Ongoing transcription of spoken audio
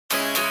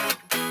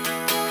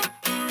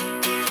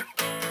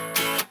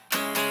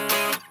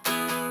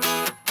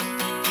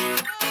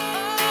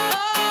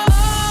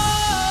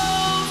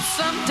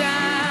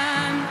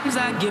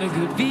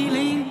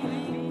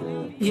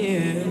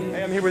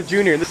here with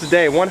Junior, and this is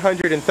day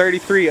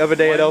 133 of a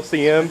day at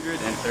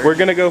LCM. We're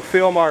gonna go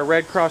film our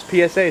Red Cross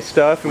PSA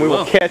stuff, and we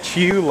will catch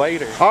you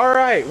later.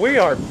 Alright, we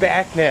are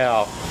back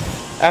now.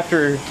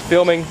 After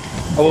filming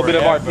a little bit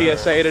of our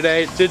PSA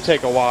today. It did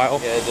take a while.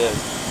 Yeah, it did.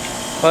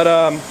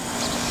 But,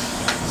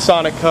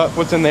 Sonic Cup,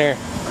 what's in there?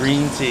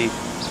 Green tea.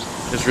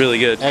 It's really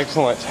good.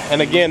 Excellent.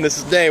 And again, this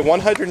is day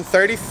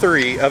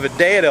 133 of a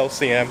day at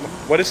LCM.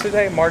 What is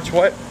today? March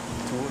what?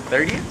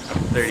 30th?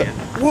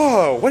 30th.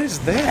 Whoa, what is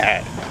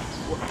that?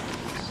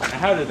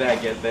 How did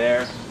that get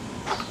there?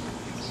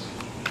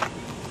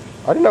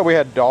 I didn't know we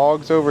had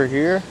dogs over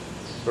here.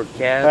 Or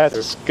cats. That's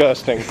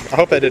disgusting. I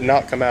hope that did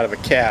not come out of a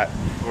cat.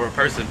 Or a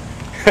person.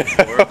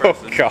 Oh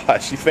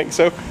gosh, you think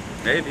so?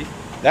 Maybe.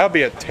 That would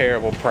be a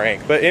terrible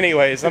prank. But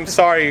anyways, I'm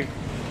sorry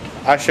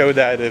I showed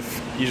that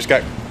if you just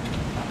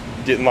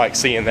didn't like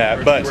seeing that.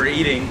 Or but we're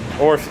eating.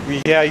 Or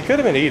yeah, you could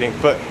have been eating.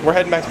 But we're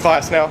heading back to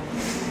class now.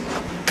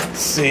 Let's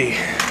see.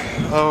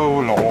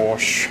 Oh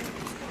gosh.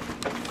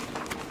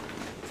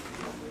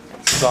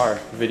 This is our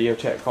video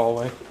tech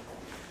hallway.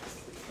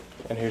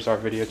 And here's our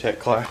video tech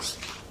class.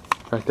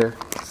 Right there.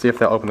 Let's see if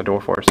they'll open the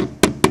door for us.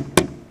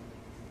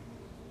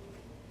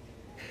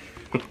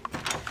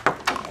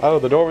 Oh,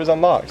 the door was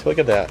unlocked. Look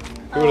at that.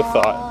 Who would have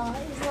thought?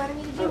 He's wanting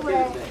me to do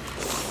work.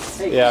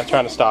 Yeah,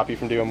 trying to stop you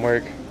from doing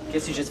work.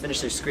 Guess you just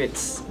finished their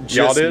scripts.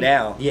 Y'all did?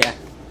 Now. Yeah.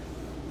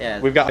 Yeah.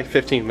 We've got like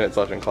 15 minutes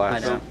left in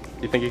class. I know.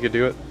 You think you could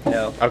do it?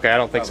 No. Okay, I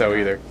don't think so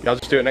either. Y'all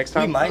just do it next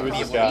time? We might be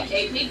able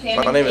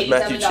to. My name is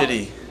Matthew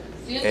Chitty,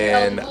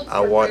 and I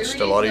watched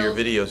a lot of your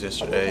videos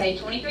yesterday,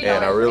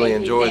 and I really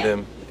enjoyed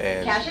them.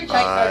 And I'm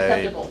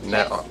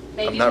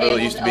not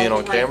really used to being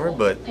on camera,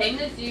 but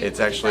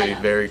it's actually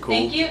very cool,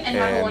 and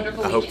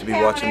I hope to be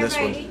watching this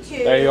one.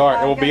 There you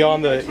are. It will be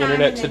on the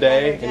internet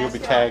today, and you'll be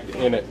tagged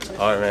in it.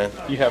 All right, man.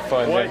 You have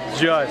fun. What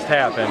just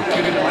happened?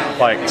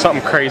 Like,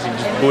 something crazy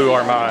just blew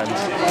our minds.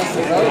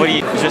 What do you,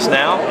 just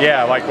now?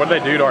 Yeah, like, what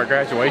did they do to our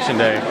graduation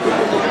day?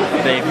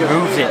 They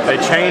moved it. They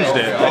changed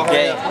it. The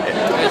day.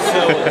 It's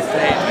so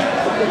insane.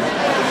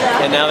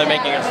 And now they're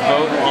making us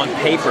vote on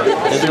paper.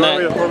 Isn't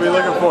that? What are we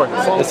looking for?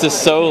 This is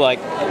so like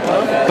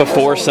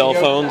before cell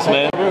phones,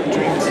 man.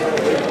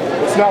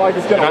 It's not like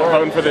it's gonna not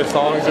voting for the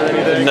songs or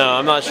anything. No,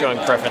 I'm not showing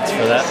preference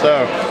for that.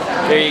 So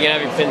here you can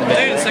have your pin. Dude,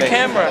 it's a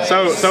camera.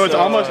 So it's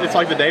almost, it's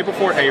like the day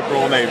before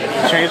April, and they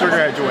changed our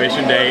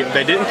graduation date.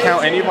 They didn't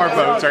count any of our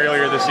votes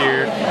earlier this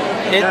year.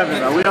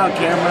 Kevin, are we on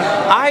camera?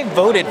 I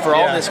voted for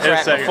all this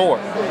crap before.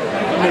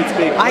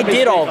 I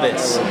did all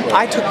this.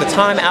 I took the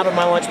time out of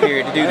my lunch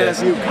period to do this.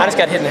 I just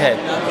got hit in the head.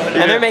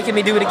 And they're making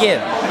me do it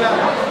again.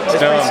 It's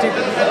pretty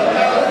stupid.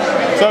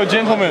 So,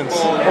 gentlemen,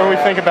 what do we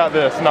think about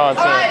this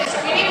nonsense?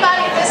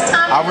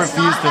 I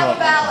refuse to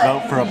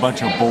vote for a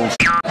bunch of bullshit.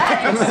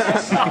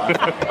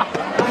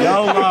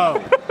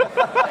 YOLO!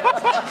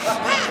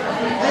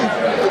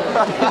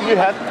 You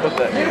have to put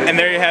that. And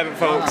there you have it,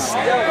 folks.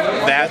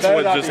 That's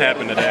what just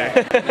happened today.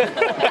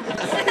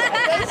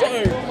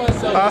 We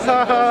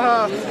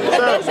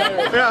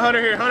got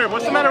Hunter here. Hunter,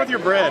 what's the matter with your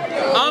bread?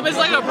 It's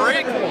like a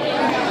brick.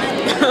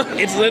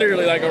 It's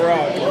literally like a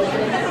rock.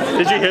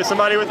 Did you hit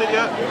somebody with it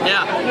yet?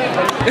 Yeah.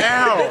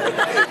 Ow!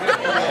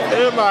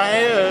 In my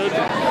head.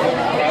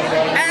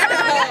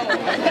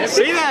 Ow!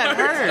 See, that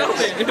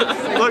hurts.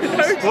 Look,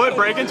 will it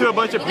break into a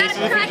bunch of pieces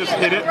if you just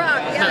hit it?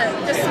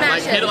 Yeah, just smash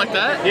Like hit it like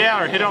that?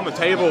 Yeah, or hit it on the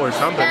table or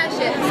something. Smash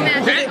it.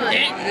 Smash it.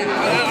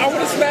 I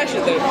want to smash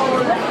it then.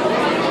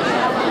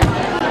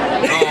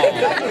 Oh,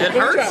 it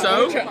hurts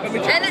so.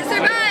 And it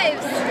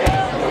survives.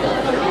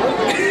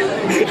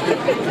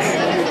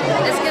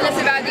 It's gonna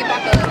survive the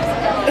apocalypse.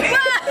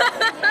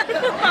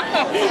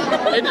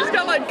 It just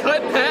got like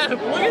cut in half.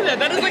 Look at that.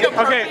 That is like a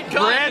perfect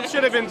cut. Bread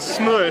should have been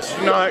smushed,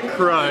 not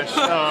crushed.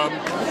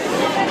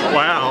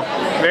 Wow,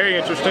 very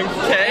interesting.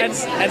 Okay.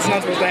 That's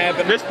not supposed to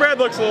happen. This bread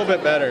looks a little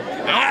bit better.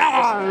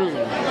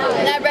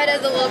 That bread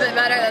is a little bit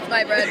better. That's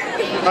my bread.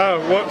 Oh,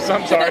 whoops,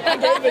 I'm sorry.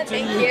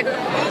 Thank you.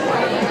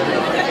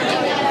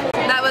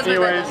 That was my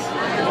bread.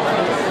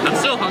 I'm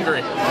still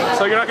hungry.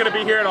 So you're not going to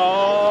be here at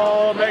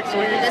all next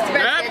week? This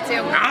bread's good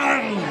too.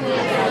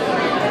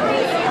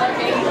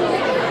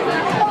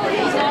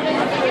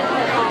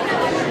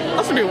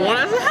 That's gonna be one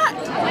as a hat.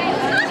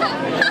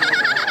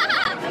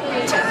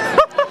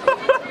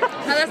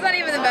 No, that's not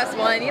even the best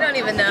one. You don't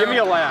even know. Give me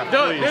a laugh, Do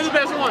it. please. Here's the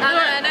best one. I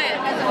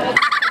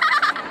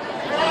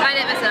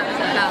didn't mess up.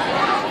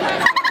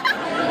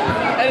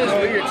 That is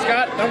weird,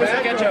 Scott. Don't miss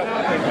the ketchup.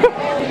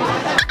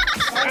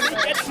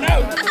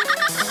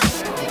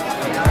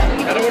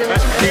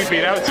 That's creepy.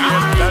 That was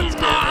good.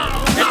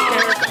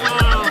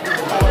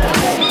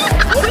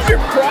 What is your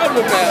problem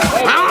with that?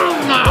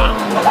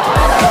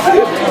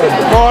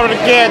 More to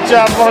catch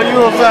up for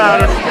you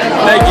about it.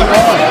 Thank you.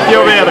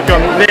 You're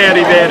welcome.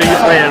 Very, very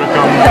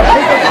welcome.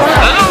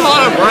 That's a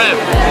lot of bread.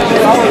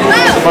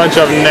 A bunch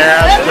of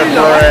nasty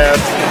bread.